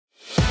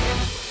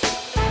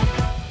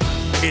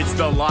It's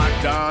the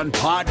Locked On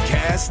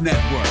Podcast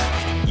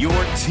Network, your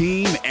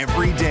team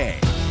every day.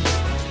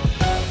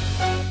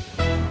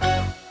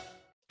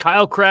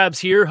 Kyle Krabs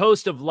here,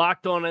 host of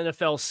Locked On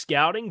NFL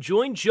Scouting.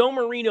 Join Joe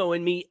Marino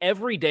and me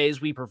every day as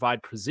we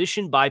provide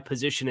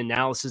position-by-position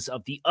analysis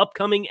of the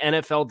upcoming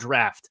NFL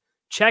Draft.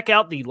 Check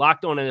out the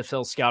Locked On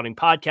NFL Scouting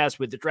podcast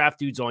with the Draft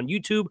Dudes on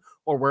YouTube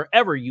or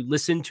wherever you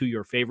listen to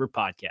your favorite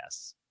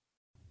podcasts.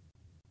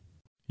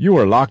 You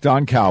are Locked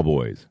On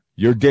Cowboys,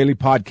 your daily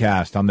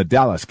podcast on the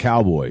Dallas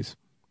Cowboys.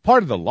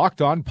 Part of the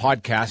Locked On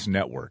Podcast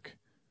Network,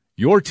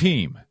 your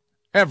team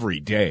every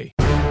day.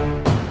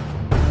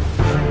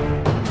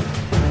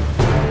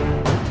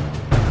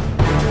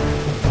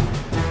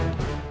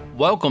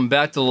 Welcome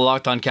back to the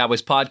Locked On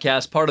Cowboys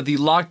podcast, part of the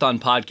Locked On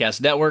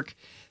Podcast Network.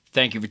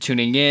 Thank you for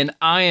tuning in.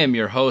 I am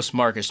your host,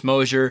 Marcus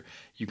Mosher.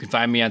 You can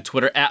find me on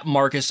Twitter at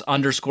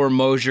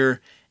Marcus_Mosher.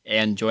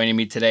 And joining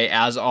me today,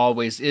 as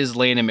always, is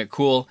Landon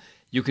McCool.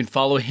 You can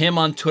follow him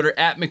on Twitter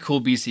at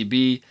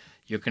McCoolBCB.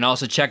 You can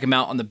also check him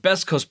out on the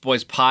Best Coast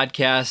Boys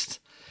podcast.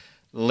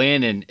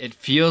 Landon, it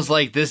feels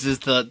like this is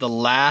the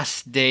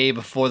last day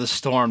before the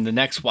storm. The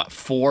next,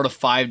 4 to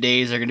 5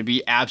 days are going to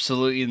be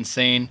absolutely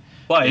insane.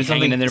 Why? Is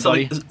hanging in there,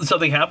 buddy?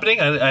 Something happening?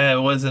 I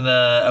wasn't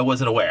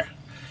aware.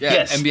 Yeah,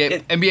 yes,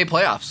 NBA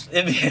playoffs.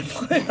 NBA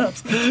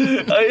playoffs.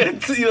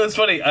 It's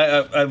funny.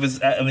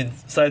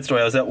 Side story.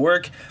 I was at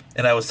work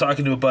and I was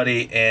talking to a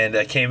buddy, and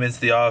I came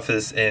into the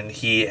office and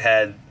he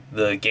had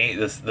the game,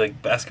 the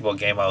basketball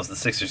game. I was the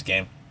Sixers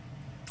game,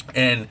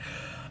 and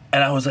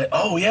I was like,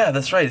 oh yeah,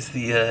 that's right. It's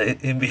the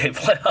NBA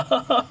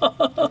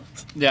playoffs.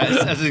 Yeah,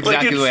 that's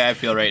exactly the way I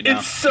feel right now.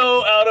 It's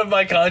so out of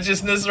my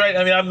consciousness, right?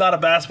 I mean, I'm not a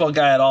basketball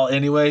guy at all,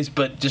 anyways.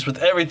 But just with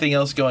everything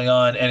else going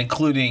on, and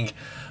including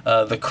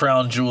the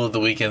crown jewel of the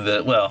weekend,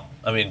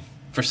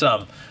 for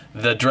some,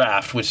 the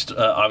draft, which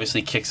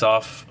obviously kicks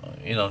off,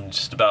 in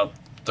just about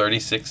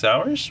 36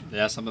 hours.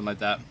 Yeah, something like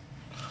that.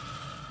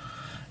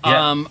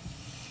 Yeah.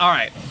 All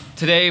right.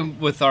 Today,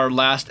 with our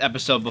last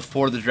episode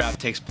before the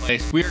draft takes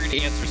place, we're going to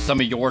answer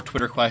some of your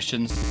Twitter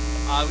questions.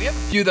 We have a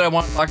few that I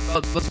want to talk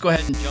about. Let's go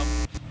ahead and jump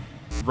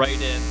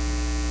right in.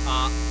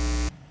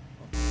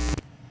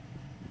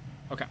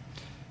 Okay.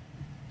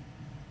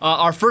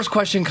 Our first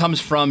question comes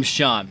from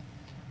Sean.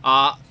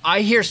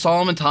 I hear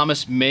Solomon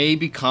Thomas may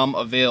become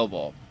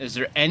available. Is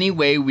there any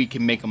way we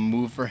can make a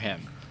move for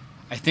him?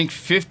 I think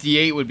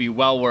 58 would be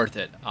well worth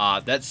it.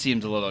 That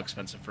seems a little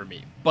expensive for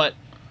me. But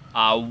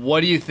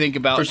what do you think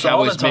about for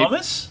Cowboys? Solomon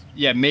Thomas?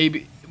 Yeah,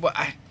 maybe.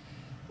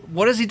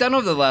 What has he done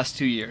over the last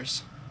 2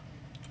 years?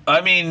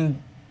 I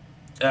mean,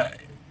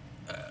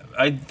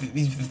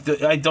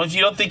 you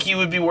don't think he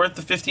would be worth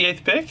the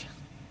 58th pick?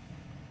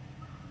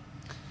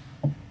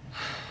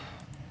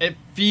 It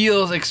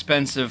feels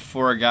expensive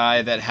for a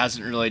guy that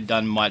hasn't really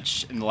done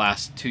much in the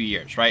last 2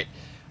 years, right?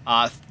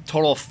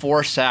 Total of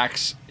 4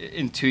 sacks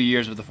in 2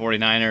 years with the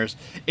 49ers.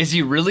 Is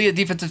he really a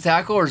defensive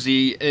tackle, or is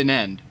he an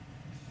end?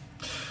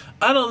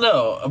 I don't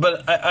know,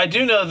 but I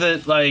do know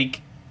that, I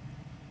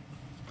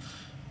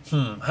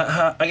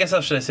guess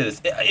how should I say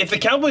this? If the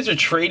Cowboys are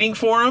trading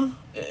for him,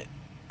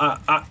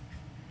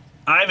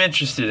 I'm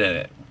interested in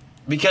it.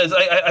 Because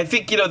I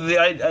think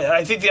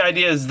I think the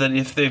idea is that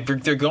if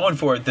they're going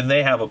for it, then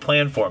they have a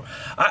plan for him.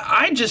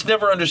 I just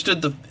never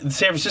understood the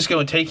San Francisco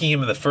and taking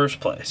him in the first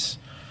place.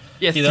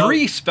 Yeah,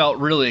 3 felt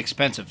really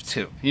expensive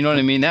too. You know what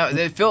I mean?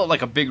 It felt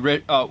like a big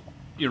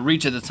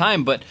reach at the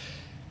time, but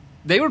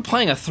they were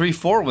playing a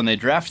 3-4 when they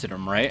drafted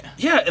him, right?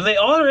 Yeah, and they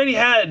already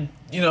had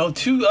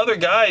 2 other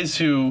guys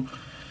who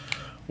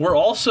were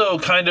also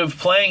kind of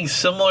playing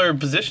similar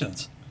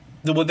positions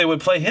than what they would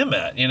play him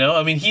at.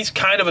 I mean, he's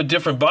kind of a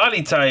different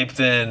body type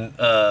than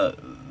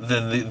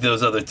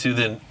those other 2,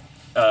 than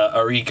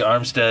Arik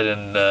Armstead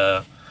and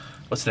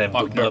what's the name?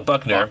 Buckner.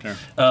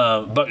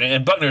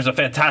 And Buckner's a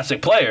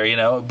fantastic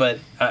player, but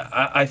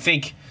I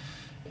think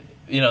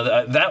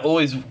that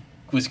always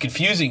was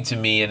confusing to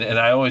me, and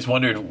I always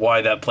wondered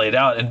why that played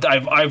out. And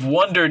I've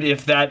wondered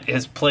if that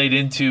has played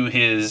into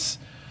his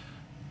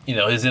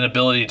his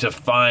inability to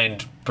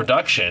find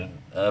production.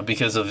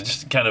 Because of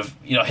just kind of,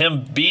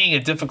 him being a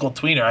difficult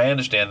tweener. I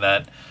understand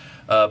that.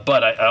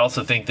 But I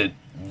also think that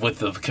with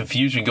the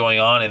confusion going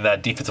on in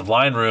that defensive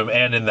line room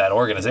and in that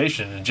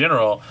organization in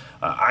general,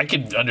 I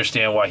could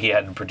understand why he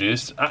hadn't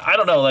produced. I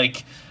don't know, I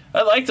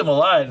liked him a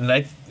lot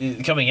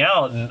and coming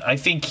out, and I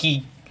think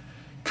he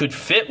could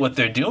fit what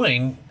they're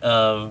doing,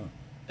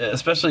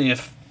 especially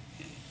if,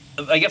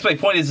 I guess my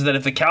point is that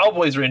if the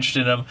Cowboys are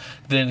interested in him,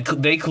 then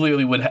they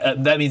clearly would.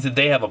 That means that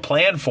they have a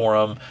plan for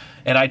him,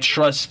 and I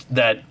trust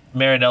that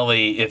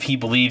Marinelli, if he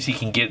believes he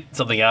can get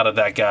something out of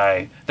that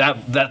guy,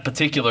 that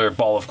particular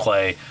ball of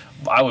clay,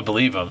 I would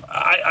believe him.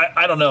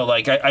 I don't know.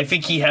 I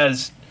think he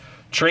has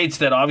traits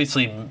that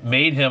obviously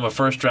made him a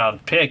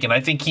first-round pick, and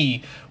I think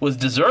he was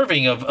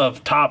deserving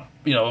of top,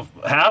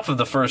 half of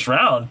the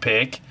first-round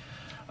pick.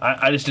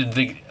 I just didn't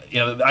think.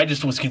 I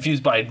just was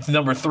confused by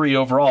number 3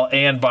 overall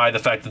and by the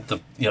fact that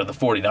the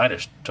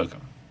 49ers took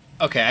him.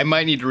 Okay, I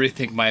might need to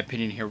rethink my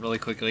opinion here really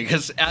quickly,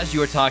 because as you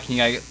were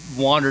talking, I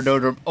wandered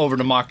over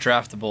to Mock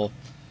Draftable,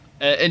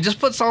 And just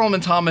put Solomon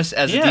Thomas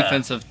as a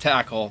defensive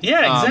tackle.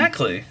 Yeah,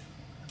 exactly.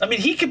 I mean,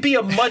 he could be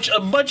a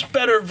much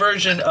better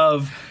version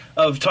of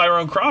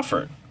Tyrone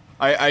Crawford.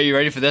 Are you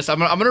ready for this? I'm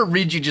gonna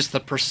read you just the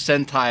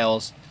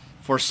percentiles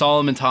for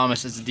Solomon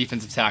Thomas as a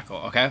defensive tackle.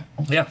 Okay.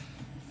 Yeah.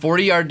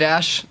 40-yard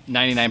dash,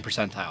 99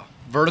 percentile.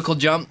 Vertical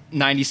jump,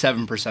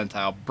 97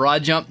 percentile.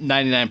 Broad jump,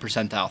 99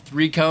 percentile.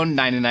 3-cone,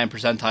 99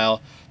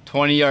 percentile.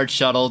 20-yard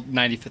shuttle,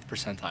 95th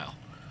percentile.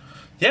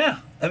 Yeah.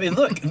 I mean,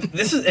 look,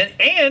 this is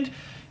and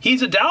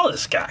he's a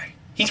Dallas guy.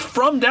 He's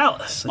from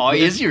Dallas. Oh,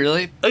 is he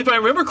really? If I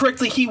remember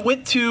correctly, he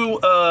went to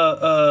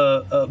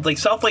like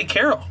South Lake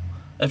Carroll.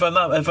 If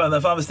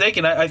I'm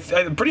mistaken,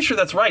 I'm pretty sure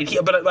that's right.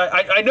 But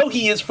I know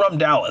he is from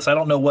Dallas. I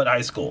don't know what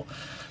high school,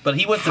 but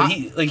he went to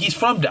he's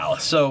from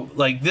Dallas. So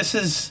like this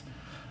is,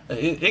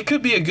 it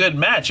could be a good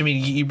match. I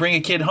mean, you bring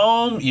a kid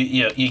home,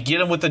 you get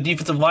him with a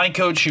defensive line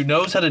coach who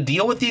knows how to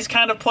deal with these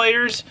kind of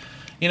players.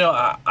 You know,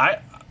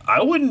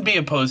 I wouldn't be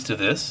opposed to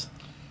this.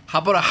 How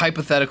about a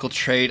hypothetical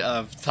trade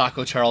of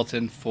Taco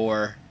Charlton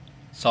for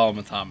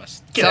Solomon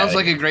Thomas? Sounds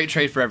like a great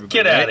trade for everybody.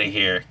 Get out of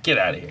here. Get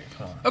out of here.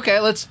 Come on. Okay,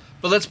 let's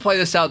play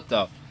this out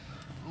though.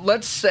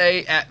 Let's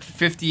say at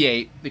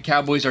 58, the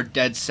Cowboys are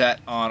dead set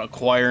on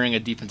acquiring a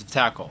defensive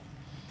tackle.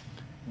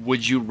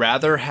 Would you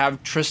rather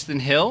have Tristan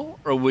Hill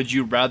or would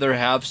you rather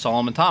have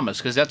Solomon Thomas?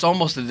 Because that's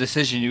almost a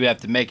decision you have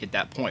to make at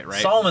that point,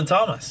 right? Solomon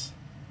Thomas.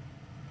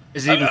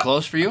 Is it even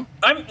close for you?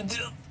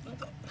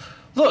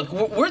 Look,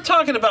 we're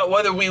talking about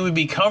whether we would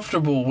be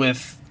comfortable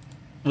with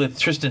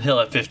Tristan Hill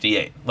at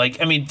 58. Like,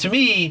 I mean, to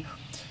me,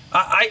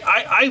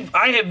 I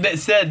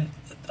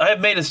have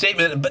made a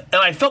statement, and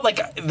I felt like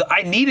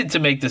I needed to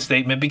make this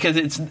statement because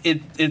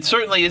it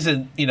certainly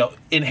isn't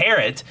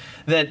inherent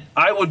that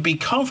I would be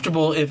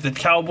comfortable if the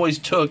Cowboys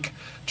took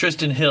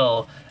Tristan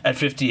Hill at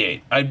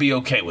 58. I'd be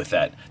okay with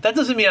that. That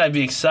doesn't mean I'd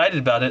be excited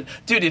about it,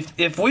 dude.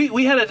 If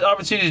we had an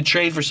opportunity to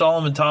trade for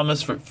Solomon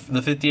Thomas for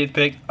the 58th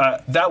pick,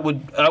 I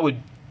would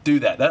do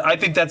that. I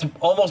think that's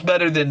almost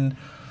better than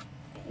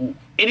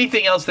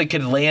anything else that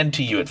could land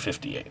to you at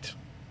 58.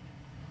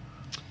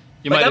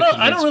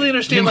 I don't really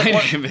understand. You might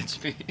have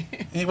convinced me.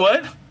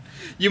 What?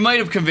 You might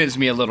have convinced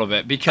me a little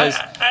bit because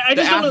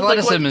the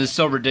athleticism is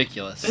so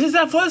ridiculous. His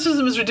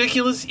athleticism is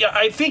ridiculous. Yeah,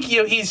 I think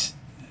he's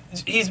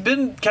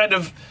been kind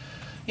of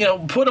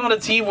put on a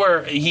team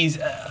where he's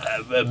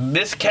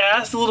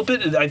miscast a little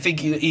bit. I think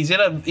he's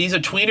a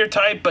tweener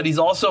type, but he's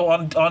also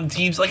on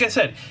teams. Like I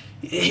said,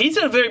 he's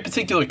in a very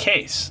particular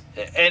case,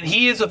 and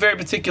he is a very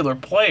particular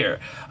player,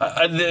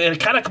 the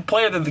kind of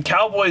player that the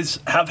Cowboys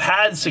have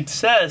had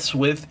success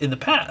with in the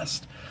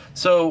past.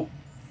 So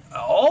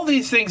all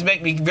these things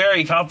make me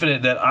very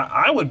confident that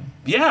I would,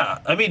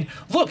 I mean,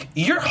 look,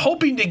 you're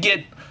hoping to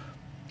get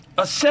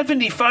a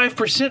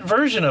 75%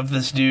 version of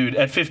this dude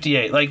at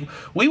 58. Like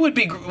we would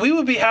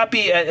be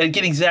happy at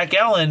getting Zach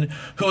Allen,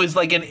 who is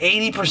like an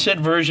 80%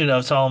 version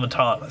of Solomon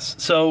Thomas.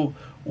 So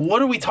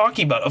what are we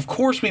talking about? Of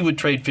course we would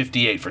trade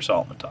 58 for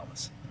Solomon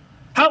Thomas.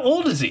 How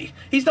old is he?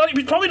 He's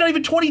probably not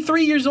even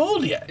 23 years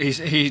old yet.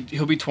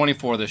 He'll be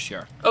 24 this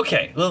year.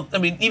 Okay, well, I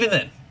mean, even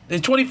then,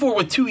 he's 24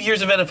 with 2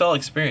 years of NFL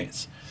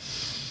experience.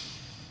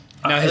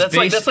 Now that's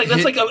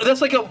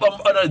like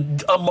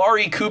a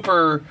Amari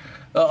Cooper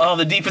on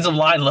the defensive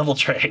line level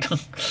trade.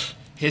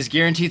 His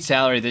guaranteed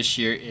salary this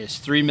year is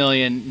 $3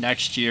 million.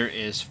 Next year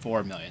is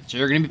 $4 million. So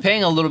you're going to be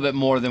paying a little bit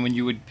more than when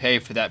you would pay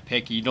for that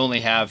pick. You'd only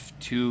have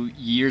 2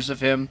 years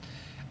of him.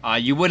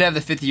 You would have the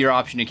 50-year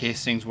option in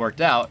case things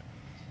worked out.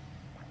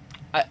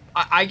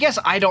 I guess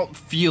I don't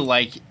feel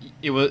like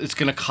it's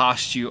going to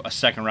cost you a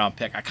second-round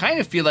pick. I kind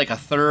of feel like a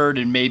third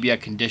and maybe a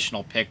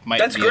conditional pick might.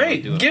 That's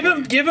great. Give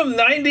him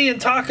 90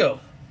 and Taco.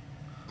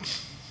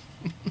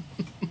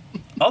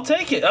 I'll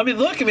take it. I mean,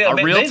 look. I mean, a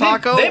real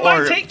Taco they might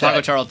or take Taco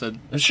that. Charlton?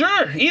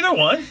 Sure, either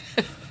one.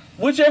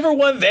 Whichever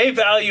one they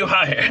value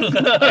higher.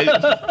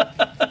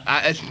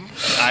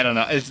 I don't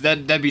know.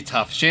 That'd be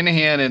tough.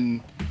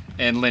 Shanahan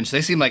and Lynch,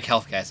 they seem like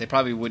health guys. They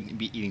probably wouldn't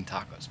be eating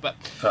tacos. But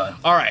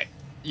all right,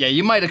 yeah,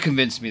 you might have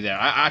convinced me there.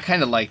 I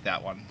kind of like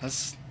that one.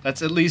 That's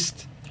at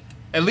least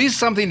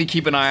something to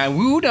keep an eye on.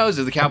 Who knows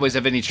if the Cowboys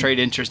have any trade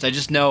interest? I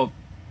just know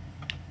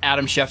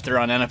Adam Schefter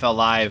on NFL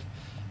Live,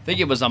 I think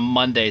it was on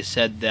Monday,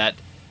 said that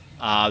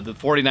the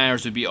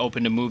 49ers would be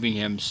open to moving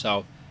him.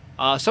 So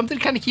something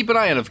to kind of keep an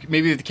eye on.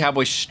 Maybe if the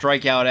Cowboys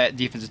strike out at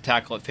defensive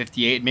tackle at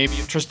 58, maybe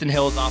if Tristan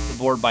Hill is off the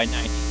board by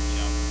 90.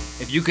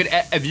 If you could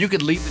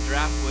lead the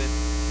draft with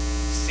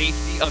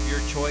safety of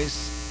your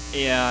choice,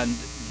 and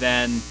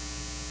then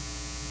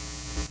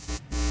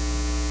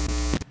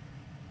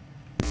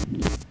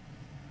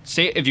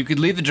if you could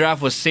lead the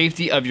draft with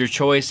safety of your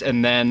choice,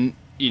 and then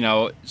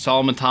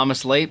Solomon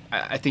Thomas late,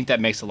 I think that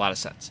makes a lot of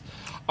sense.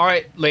 All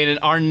right, Landon,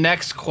 our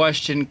next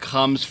question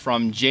comes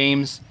from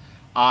James.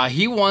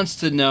 He wants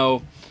to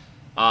know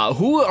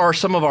who are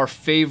some of our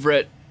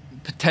favorite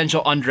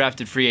potential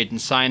undrafted free agent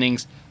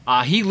signings.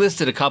 He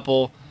listed a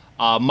couple.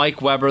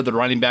 Mike Weber, the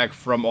running back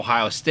from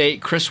Ohio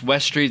State. Chris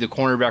Westry, the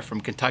cornerback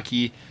from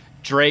Kentucky.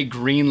 Dre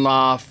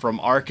Greenlaw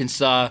from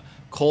Arkansas.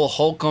 Cole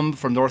Holcomb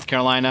from North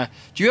Carolina.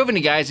 Do you have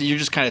any guys that you're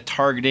just kind of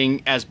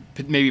targeting as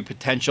maybe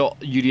potential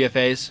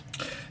UDFAs?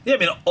 Yeah, I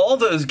mean, all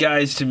those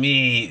guys to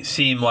me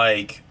seem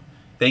like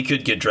they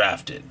could get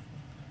drafted.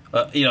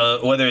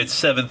 Whether it's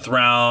 7th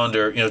round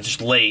or just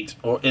late,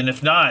 and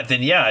if not,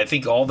 then yeah, I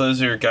think all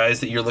those are guys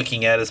that you're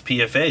looking at as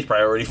PFAs,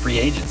 priority free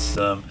agents.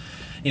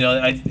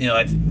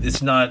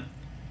 It's not.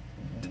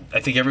 I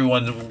think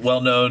everyone's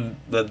well known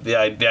that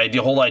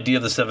the whole idea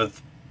of the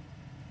 7th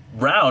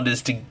round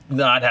is to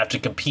not have to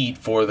compete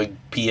for the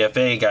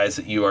PFA guys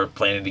that you are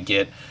planning to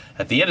get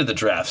at the end of the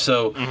draft.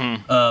 So,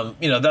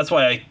 that's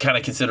why I kind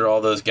of consider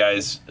all those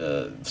guys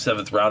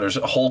 7th rounders.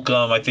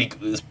 Holcomb, I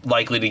think, is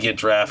likely to get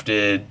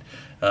drafted.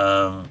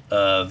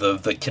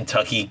 The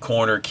Kentucky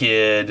corner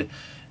kid.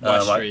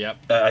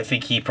 I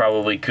think he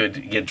probably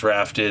could get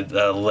drafted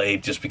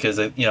late, just because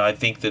I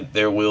think that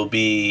there will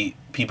be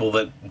people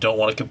that don't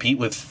want to compete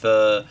with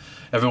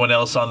everyone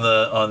else on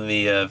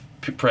the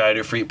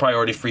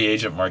priority free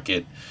agent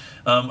market.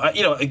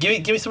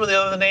 Give me some of the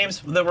other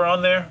names that were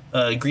on there.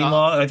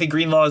 Greenlaw. I think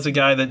Greenlaw is a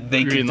guy that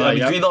they could.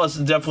 Greenlaw is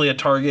definitely a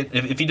target.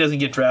 If he doesn't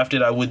get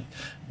drafted, I would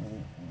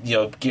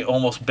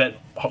almost bet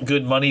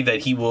good money that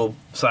he will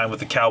sign with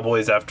the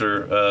Cowboys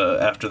after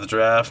the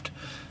draft.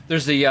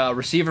 There's the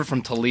receiver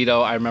from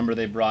Toledo. I remember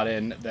they brought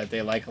in that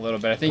they like a little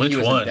bit. I think he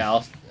was in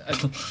Dallas.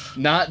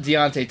 Not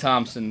Deontay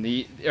Thompson.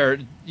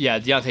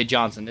 Deontay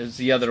Johnson is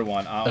the other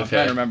one. I'm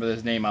trying to remember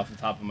his name off the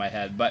top of my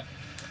head. But,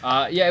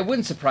 it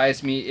wouldn't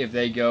surprise me if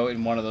they go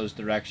in one of those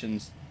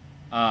directions.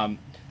 The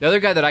other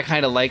guy that I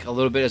kind of like a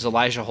little bit is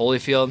Elijah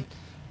Holyfield.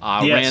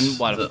 Ran,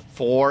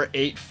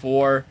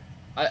 4.84.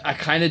 I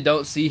kind of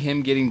don't see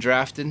him getting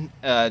drafted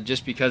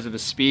just because of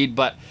his speed.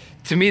 But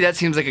to me, that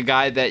seems like a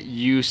guy that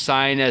you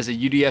sign as a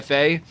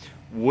UDFA.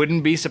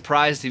 Wouldn't be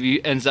surprised if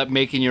he ends up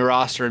making your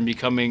roster and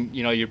becoming,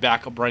 your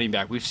backup running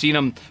back. We've seen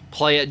him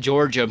play at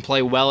Georgia and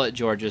play well at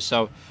Georgia,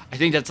 so I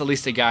think that's at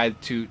least a guy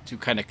to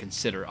kind of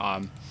consider.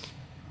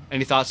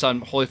 Any thoughts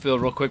on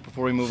Holyfield real quick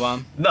before we move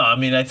on? No, I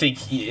mean, I think,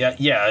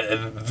 a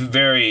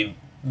very,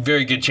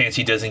 very good chance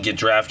he doesn't get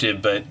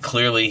drafted, but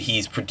clearly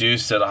he's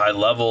produced at a high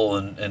level,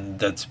 and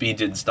that speed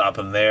didn't stop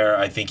him there.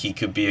 I think he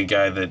could be a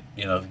guy that,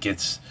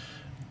 gets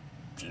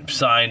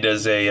signed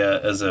as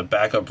a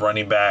backup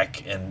running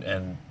back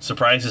and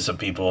surprises some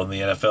people in the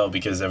NFL,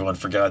 because everyone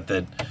forgot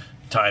that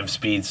time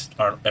speeds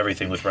aren't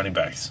everything with running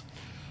backs.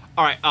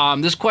 All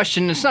right, this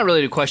question, it's not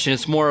really a question.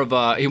 It's more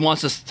of he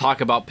wants us to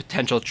talk about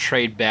potential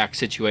trade back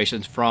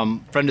situations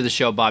from friend of the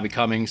show, Bobby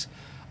Cummings.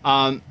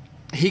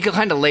 He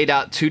kind of laid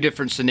out two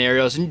different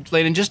scenarios. And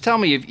Layden, just tell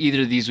me if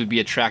either of these would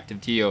be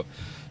attractive to you.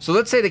 So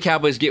let's say the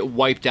Cowboys get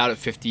wiped out at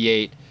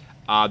 58.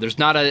 There's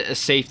not a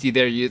safety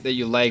there that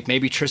you like.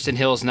 Maybe Tristan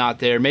Hill's not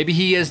there. Maybe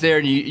he is there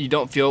and you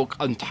don't feel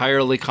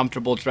entirely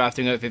comfortable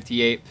drafting at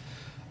 58.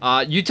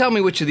 You tell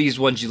me which of these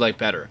ones you like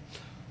better.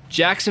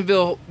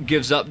 Jacksonville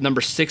gives up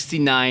number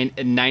 69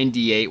 and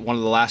 98, one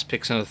of the last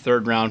picks in the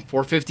 3rd round,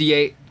 for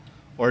 58.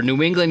 Or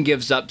New England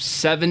gives up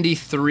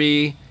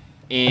 73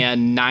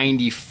 and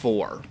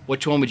 94.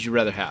 Which one would you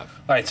rather have?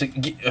 All right, so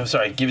I'm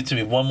sorry, give it to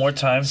me one more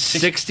time.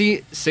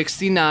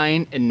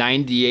 69 and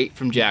 98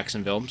 from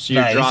Jacksonville. So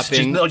you're nice.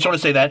 dropping. I just want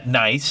to say that.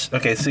 Nice.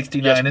 Okay,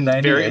 69 and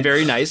 98. Very,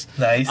 very nice.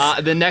 Nice.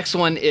 The next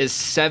one is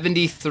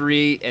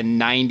 73 and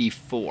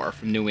 94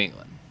 from New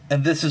England.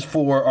 And this is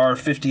for our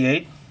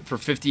 58? For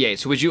 58.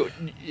 So if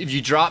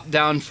you drop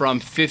down from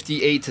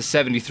 58 to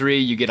 73,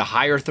 you get a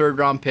higher 3rd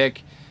round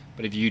pick.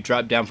 But if you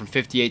drop down from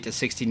 58 to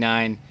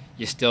 69,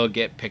 you still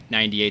get pick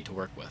 98 to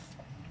work with.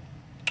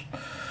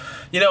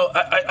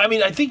 I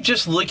mean, I think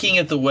just looking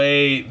at the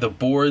way the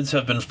boards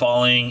have been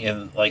falling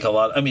and like a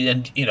lot, I mean,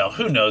 and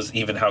who knows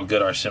even how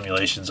good our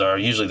simulations are.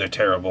 Usually they're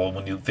terrible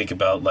when you think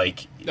about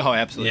like. Oh,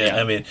 absolutely. Yeah.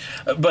 I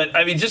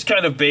mean, just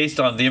kind of based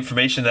on the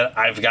information that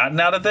I've gotten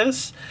out of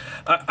this,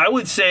 I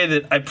would say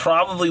that I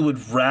probably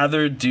would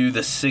rather do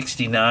the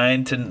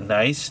 69 to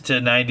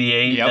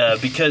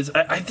 98 because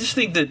I just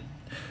think that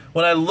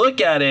when I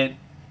look at it,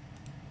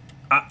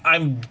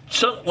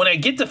 when I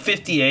get to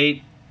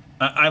 58,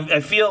 I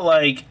feel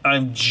like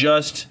I'm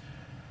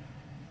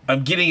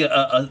getting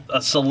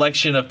a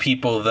selection of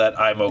people that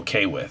I'm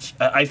okay with.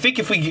 I think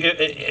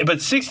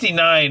but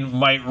 69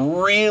 might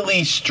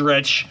really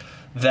stretch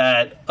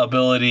that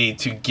ability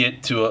to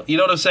get to you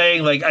know what I'm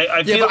saying? Like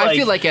I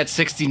feel like at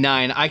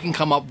 69 I can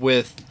come up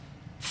with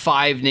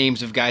 5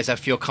 names of guys I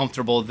feel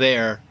comfortable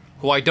there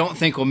who I don't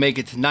think will make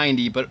it to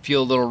 90 but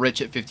feel a little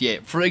rich at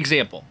 58. For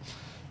example,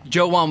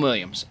 Joejuan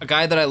Williams, a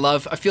guy that I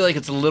love. I feel like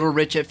it's a little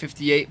rich at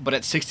 58, but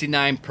at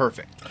 69,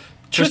 perfect.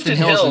 Tristan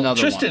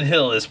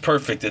Hill is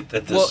perfect at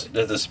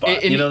this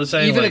spot. You know what I'm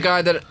saying? Even a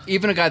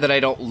guy that I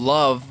don't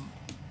love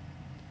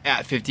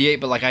at 58,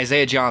 but like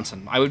Isaiah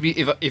Johnson, I would be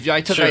if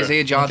I took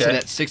Isaiah Johnson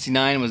at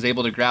 69 and was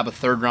able to grab a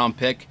 3rd round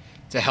pick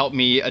to help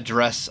me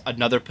address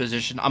another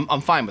position.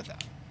 I'm fine with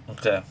that.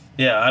 Okay.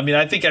 Yeah. I mean,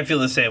 I think I feel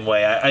the same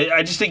way.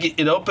 I just think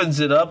it opens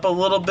it up a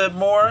little bit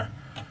more.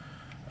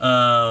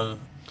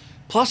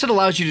 Plus, it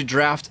allows you to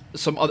draft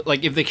some other,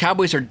 like if the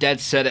Cowboys are dead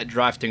set at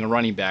drafting a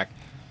running back,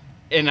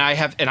 and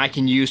I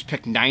can use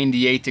pick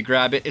 98 to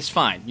grab it, it's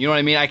fine. You know what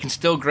I mean? I can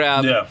still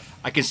grab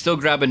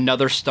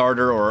another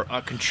starter or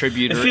a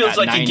contributor. It feels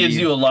like 90. it gives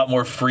you a lot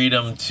more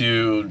freedom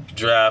to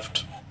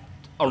draft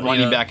a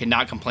running back and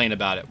not complain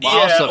about it. Well,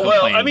 I'll still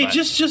complain, I mean,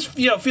 just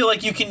feel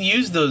like you can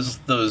use those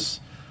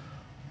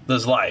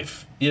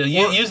life.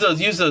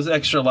 Use those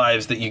extra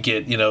lives that you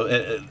get,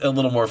 a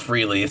little more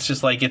freely. It's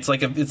just like it's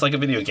like a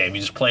video game.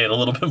 You just play it a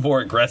little bit more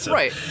aggressive,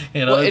 right?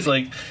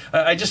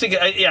 I just think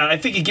I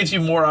think it gives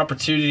you more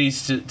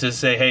opportunities to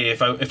say, hey,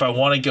 if I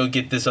want to go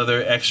get this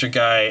other extra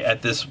guy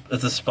at this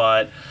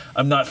spot,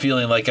 I'm not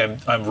feeling like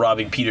I'm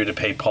robbing Peter to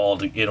pay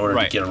Paul in order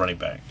to get a running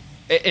back.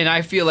 And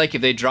I feel like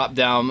if they drop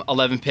down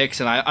 11 picks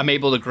and I'm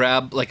able to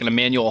grab like an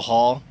Emmanuel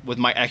Hall with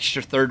my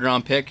extra third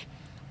round pick,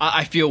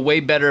 I feel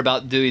way better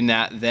about doing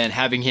that than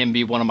having him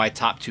be one of my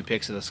top 2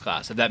 picks of this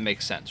class, if that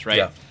makes sense, right?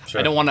 Yeah, sure.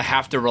 I don't want to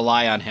have to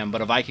rely on him,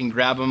 but if I can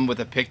grab him with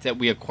a pick that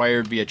we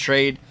acquired via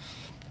trade,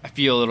 I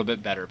feel a little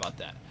bit better about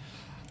that.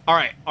 All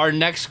right, our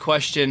next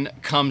question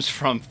comes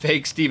from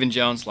Fake Steven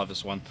Jones. Love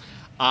this one.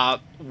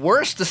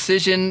 Worst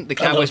decision the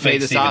Cowboys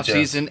made this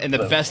offseason and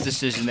the best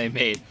decision they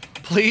made.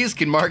 Please,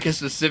 can Marcus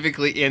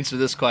specifically answer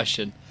this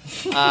question?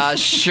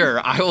 Sure,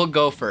 I will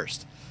go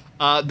first.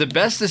 The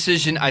best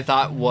decision I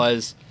thought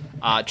was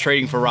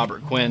trading for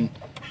Robert Quinn.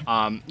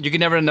 You can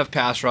never have enough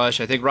pass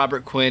rush. I think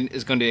Robert Quinn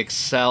is going to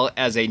excel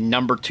as a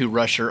number 2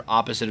 rusher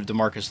opposite of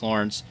DeMarcus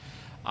Lawrence.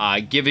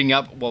 Giving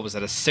up, a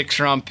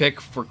 6th-round pick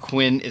for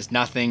Quinn is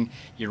nothing.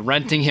 You're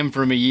renting him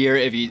from a year.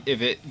 If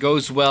it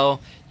goes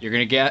well, you're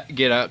going to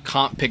get a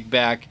comp pick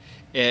back.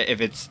 If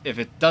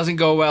it doesn't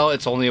go well,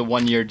 it's only a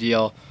 1-year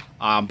deal.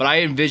 But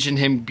I envision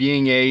him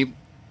being a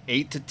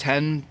 8 to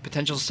 10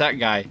 potential sack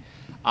guy.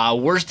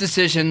 Worst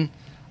decision,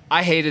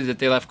 I hated that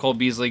they let Cole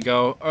Beasley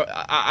go.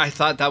 I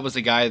thought that was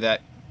a guy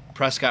that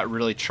Prescott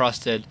really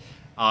trusted,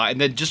 and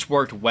that just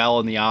worked well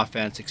in the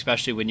offense,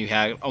 especially when you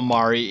had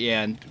Amari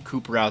and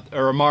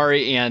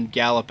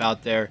Gallup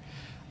out there.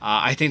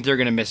 I think they're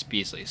going to miss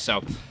Beasley.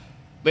 So,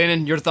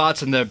 Landon, your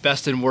thoughts on the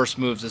best and worst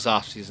moves this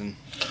offseason?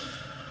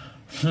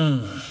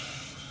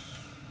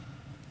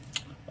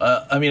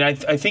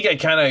 I think I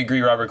kind of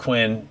agree Robert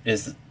Quinn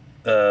is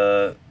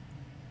the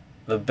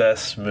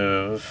best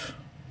move.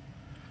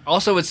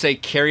 Also would say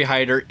Kerry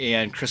Hyder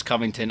and Chris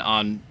Covington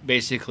on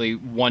basically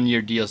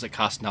 1-year deals that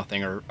cost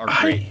nothing are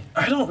great.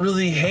 I don't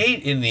really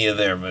hate any of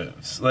their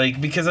moves,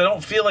 because I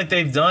don't feel like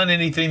they've done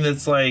anything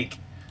that's like.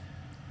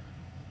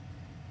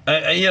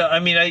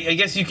 I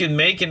guess you can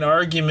make an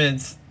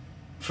argument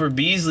for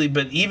Beasley,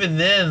 but even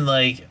then,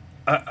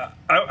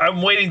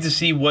 I'm waiting to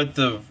see what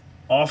the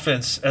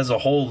offense as a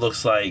whole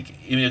looks like.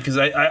 Because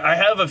I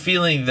have a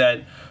feeling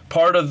that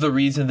part of the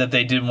reason that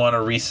they didn't want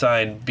to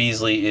re-sign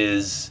Beasley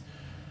is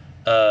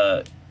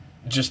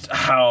just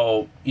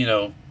how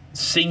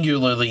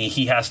singularly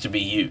he has to be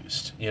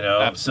used.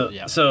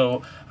 Absolutely,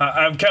 so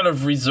I'm kind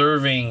of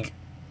reserving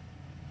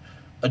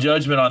a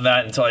judgment on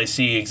that until I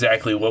see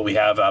exactly what we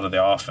have out of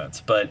the offense.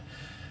 But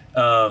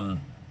I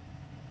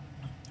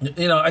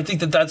think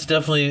that's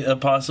definitely a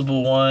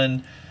possible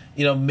one.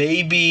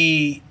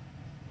 Maybe.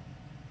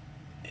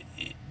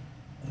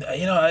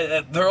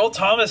 The Earl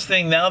Thomas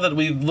thing, now that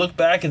we look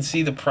back and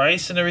see the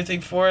price and everything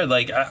for it,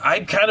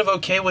 I'm kind of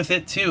okay with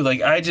it too.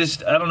 I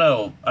don't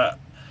know.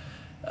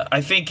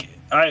 I think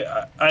I'm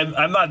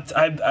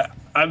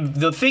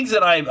the things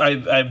that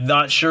I'm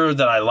not sure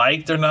that I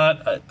liked or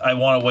not. I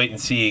want to wait and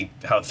see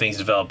how things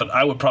develop, but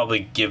I would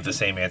probably give the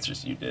same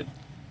answers you did.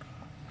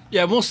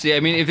 Yeah, we'll see. I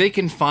mean, if they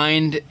can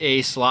find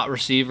a slot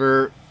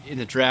receiver in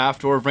the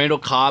draft, or if Randall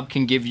Cobb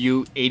can give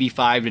you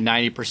 85 to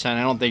 90%,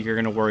 I don't think you're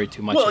going to worry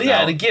too much. Well,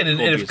 yeah, and again, and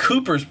if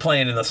Cooper's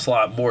playing in the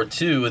slot more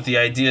too, with the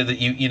idea that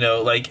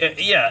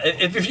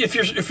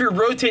if you're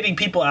rotating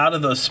people out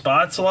of those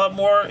spots a lot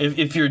more,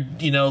 if you're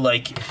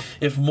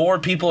if more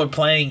people are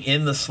playing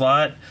in the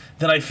slot,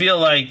 then I feel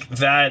like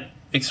that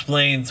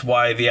explains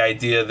why the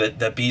idea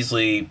that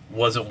Beasley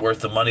wasn't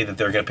worth the money that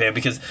they're going to pay him,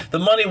 because the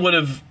money would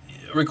have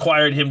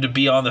required him to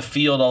be on the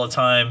field all the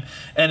time,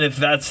 and if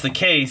that's the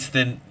case,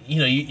 then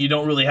you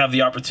don't really have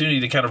the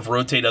opportunity to kind of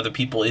rotate other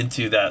people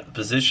into that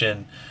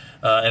position,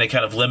 and it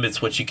kind of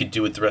limits what you could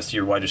do with the rest of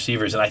your wide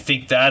receivers. And I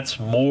think that's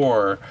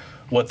more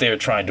what they're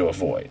trying to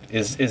avoid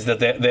is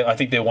that I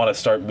think they want to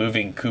start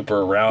moving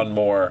Cooper around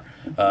more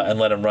and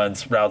let him run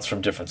routes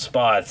from different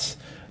spots,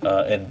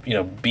 and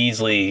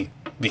Beasley,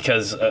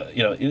 because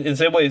in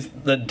some ways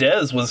that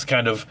Dez was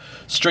kind of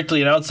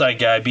strictly an outside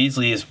guy,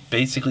 Beasley is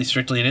basically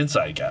strictly an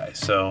inside guy.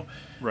 So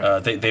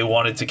they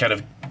wanted to kind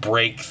of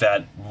break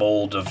that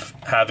mold of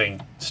having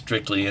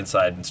strictly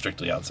inside and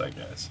strictly outside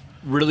guys.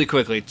 Really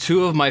quickly,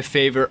 2 of my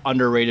favorite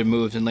underrated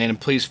moves, and Landon,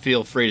 please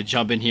feel free to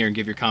jump in here and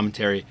give your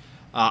commentary.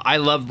 I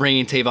love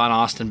bringing Tavon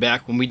Austin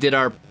back. When we did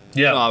our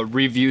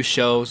review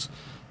shows,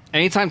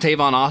 anytime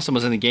Tavon Austin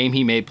was in the game,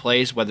 he made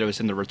plays, whether it was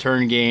in the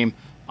return game,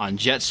 on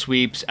jet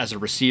sweeps, as a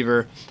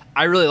receiver.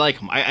 I really like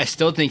him. I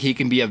still think he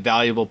can be a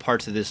valuable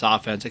part to this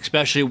offense,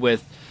 especially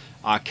with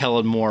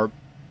Kellen Moore.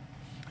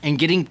 And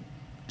getting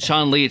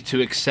Sean Lee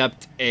to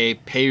accept a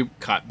pay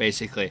cut,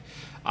 basically.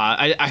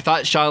 I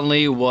thought Sean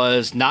Lee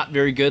was not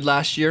very good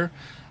last year,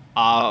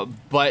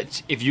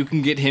 but if you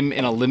can get him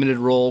in a limited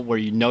role where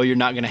you know you're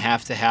not going to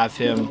have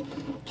him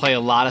play a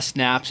lot of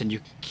snaps and you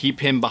can keep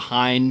him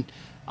behind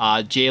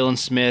Jalen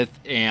Smith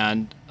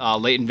and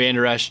Leighton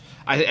Vander Esch,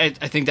 I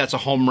think that's a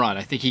home run.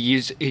 I think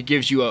he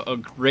gives you a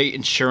great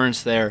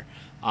insurance there,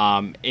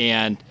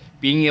 and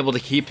being able to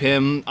keep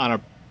him on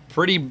a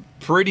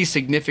pretty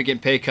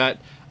significant pay cut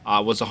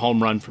was a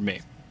home run for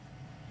me.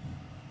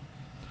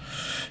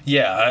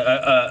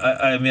 Yeah,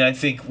 I mean, I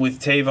think with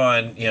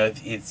Tavon,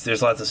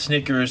 there's lots of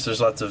snickers,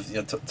 there's lots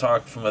of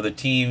talk from other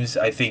teams.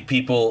 I think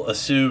people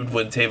assumed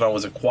when Tavon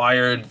was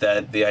acquired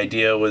that the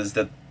idea was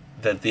that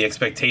the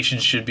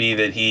expectations should be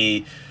that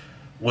he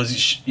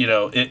was,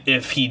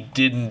 if he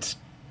didn't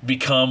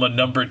become a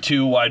number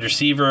 2 wide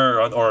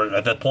receiver or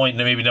at that point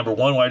maybe number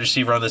 1 wide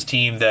receiver on this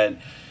team, that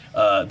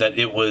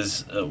it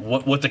was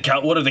what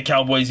are the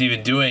Cowboys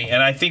even doing?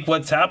 And I think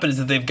what's happened is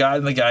that they've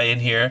gotten the guy in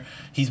here.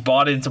 He's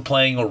bought into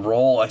playing a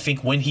role. I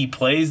think when he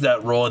plays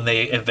that role and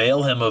they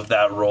avail him of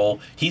that role,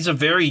 he's a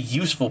very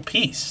useful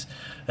piece.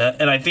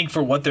 And I think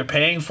for what they're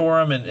paying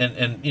for him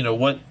and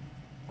what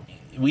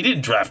we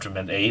didn't draft him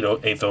at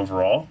 8th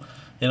overall.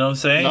 You know what I'm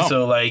saying? No.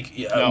 So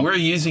No. we're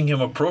using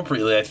him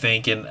appropriately, I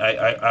think, and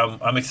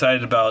I'm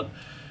excited about.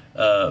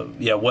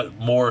 What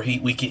more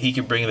he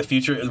can bring in the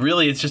future.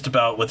 Really, it's just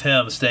about with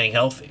him staying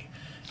healthy,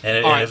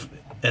 and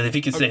if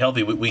he can stay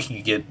healthy, we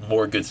can get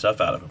more good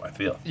stuff out of him, I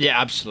feel. Yeah,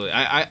 absolutely.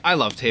 I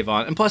love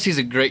Tavon, and plus he's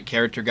a great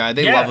character guy.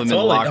 They love him in the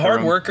locker room.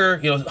 Hard worker,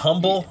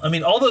 humble. I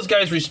mean, all those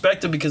guys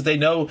respect him because they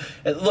know.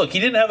 Look, he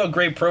didn't have a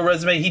great pro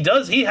resume.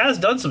 He has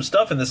done some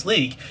stuff in this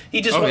league.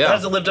 He just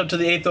hasn't lived up to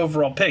the 8th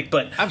overall pick.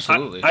 But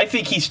absolutely, I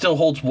think he still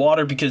holds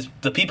water because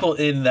the people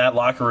in that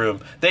locker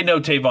room, they know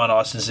Tavon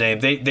Austin's name.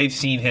 They've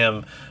seen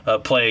him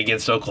play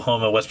against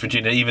Oklahoma, West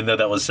Virginia, even though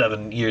that was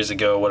 7 years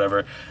ago,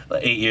 whatever,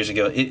 8 years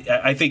ago.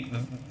 I think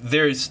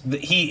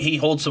he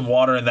holds some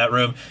water in that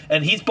room,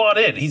 and he's bought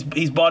in.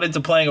 He's bought into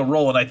playing a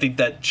role, and I think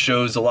that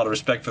shows a lot of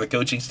respect for the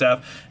coaching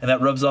staff, and that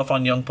rubs off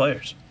on young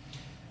players.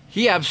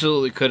 He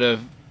absolutely could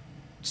have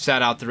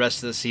sat out the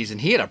rest of the season.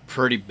 He had a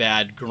pretty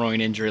bad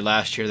groin injury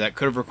last year that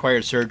could have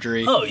required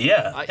surgery. Oh,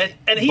 yeah.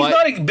 And he's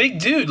not a big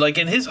dude.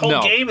 And his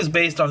whole game is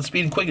based on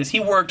speed and quickness. He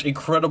worked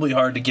incredibly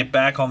hard to get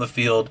back on the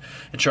field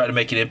and try to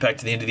make an impact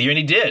at the end of the year, and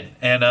he did.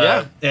 And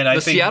I think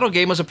the Seattle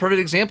game was a perfect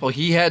example.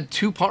 He had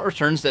 2 punt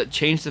returns that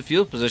changed the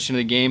field position of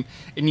the game,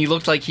 and he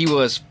looked like he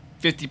was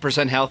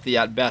 50% healthy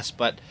at best,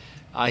 but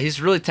he's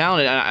really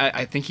talented.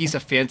 I think he's a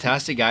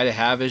fantastic guy to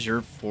have as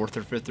your 4th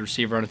or 5th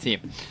receiver on a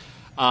team.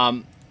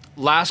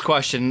 Last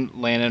question,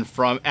 Landon,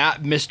 from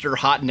 @Mr.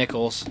 Hot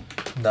Nichols.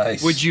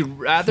 Nice. Would you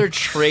rather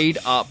trade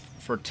up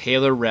for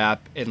Taylor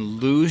Rapp and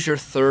lose your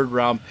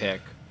 3rd-round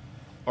pick,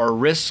 or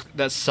risk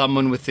that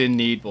someone within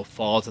need will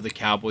fall to the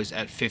Cowboys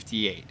at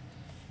 58?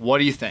 What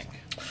do you think?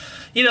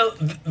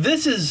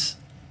 This is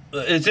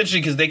it's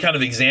interesting because they kind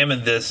of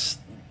examined this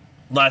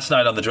last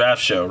night on the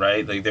draft show,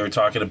 right? They were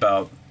talking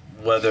about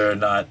whether or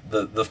not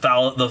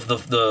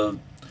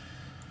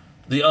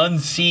the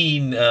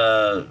unseen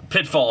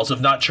pitfalls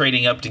of not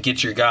trading up to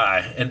get your guy,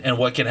 and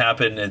what can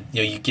happen. And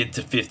you get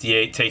to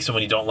 58, take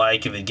someone you don't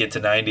like, and then get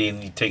to 90,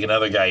 and you take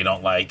another guy you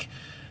don't like.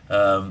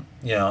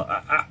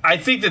 I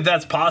think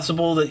that's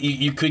possible, that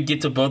you could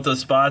get to both those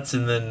spots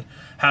and then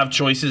have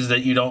choices that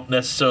you don't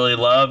necessarily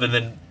love, and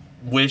then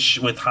wish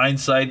with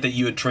hindsight that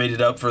you had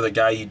traded up for the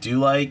guy you do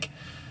like.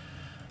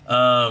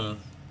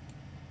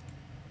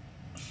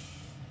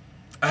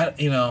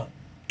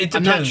 It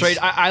depends.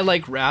 I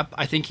like Rapp.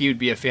 I think he would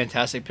be a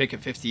fantastic pick at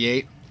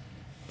 58.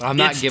 But I'm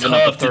not it's giving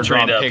tough up a to trade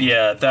third-round up. pick.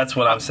 Yeah, that's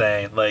what I'm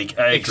saying. I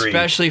agree.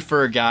 Especially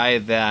for a guy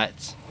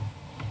that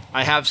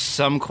I have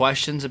some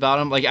questions about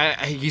him.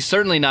 He's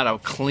certainly not a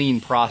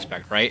clean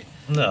prospect, right?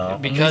 No,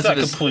 because he's not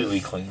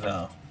completely clean.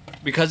 No,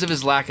 because of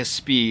his lack of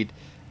speed,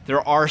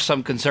 there are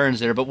some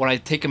concerns there. But when I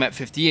take him at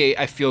 58,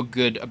 I feel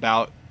good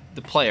about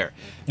the player.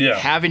 Yeah.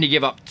 Having to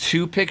give up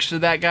 2 picks to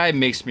that guy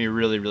makes me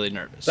really, really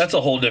nervous. That's a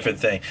whole different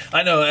thing.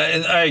 I know,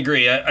 and I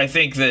agree. I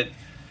think that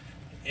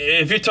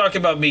if you're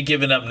talking about me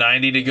giving up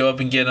 90 to go up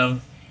and get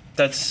him,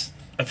 I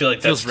feel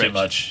like that's too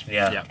much.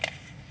 Yeah.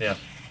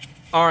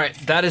 All right,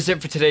 that is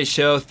it for today's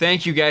show.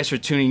 Thank you guys for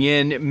tuning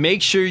in.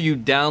 Make sure you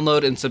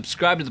download and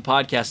subscribe to the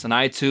podcast on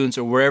iTunes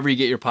or wherever you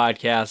get your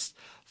podcasts.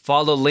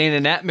 Follow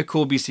Landon at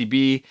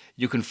McCoolBCB.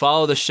 You can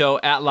follow the show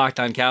at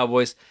Locked On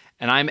Cowboys.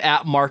 And I'm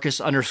at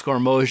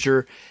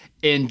Marcus_Mosier.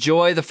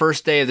 Enjoy the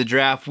first day of the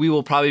draft. We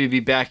will probably be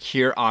back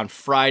here on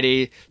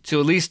Friday to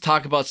at least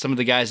talk about some of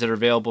the guys that are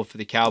available for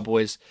the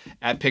Cowboys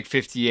at pick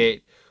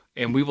 58.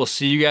 And we will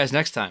see you guys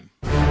next time.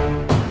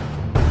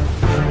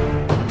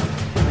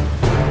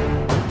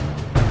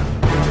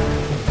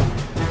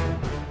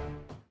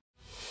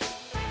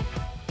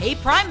 Hey,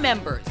 Prime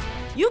members,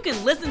 you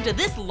can listen to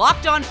this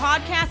Locked On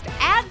podcast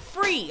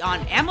ad-free on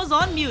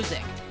Amazon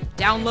Music.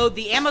 Download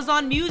the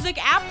Amazon Music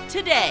app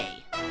today.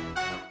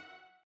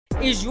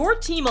 Is your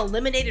team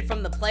eliminated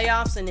from the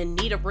playoffs and in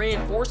need of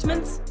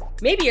reinforcements?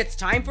 Maybe it's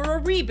time for a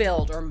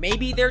rebuild, or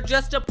maybe they're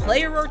just a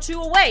player or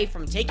two away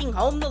from taking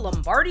home the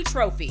Lombardi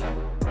Trophy.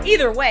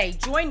 Either way,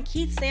 join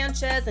Keith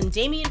Sanchez and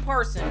Damian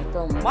Parson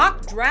for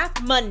Mock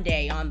Draft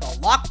Monday on the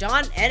Locked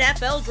On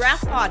NFL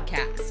Draft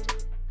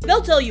Podcast.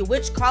 They'll tell you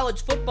which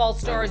college football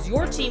stars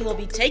your team will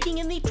be taking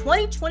in the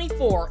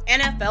 2024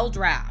 NFL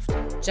Draft.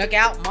 Check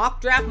out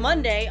Mock Draft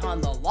Monday on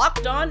the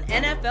Locked On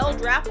NFL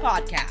Draft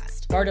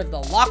Podcast, part of the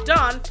Locked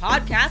On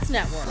Podcast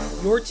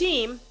Network. Your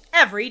team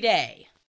every day.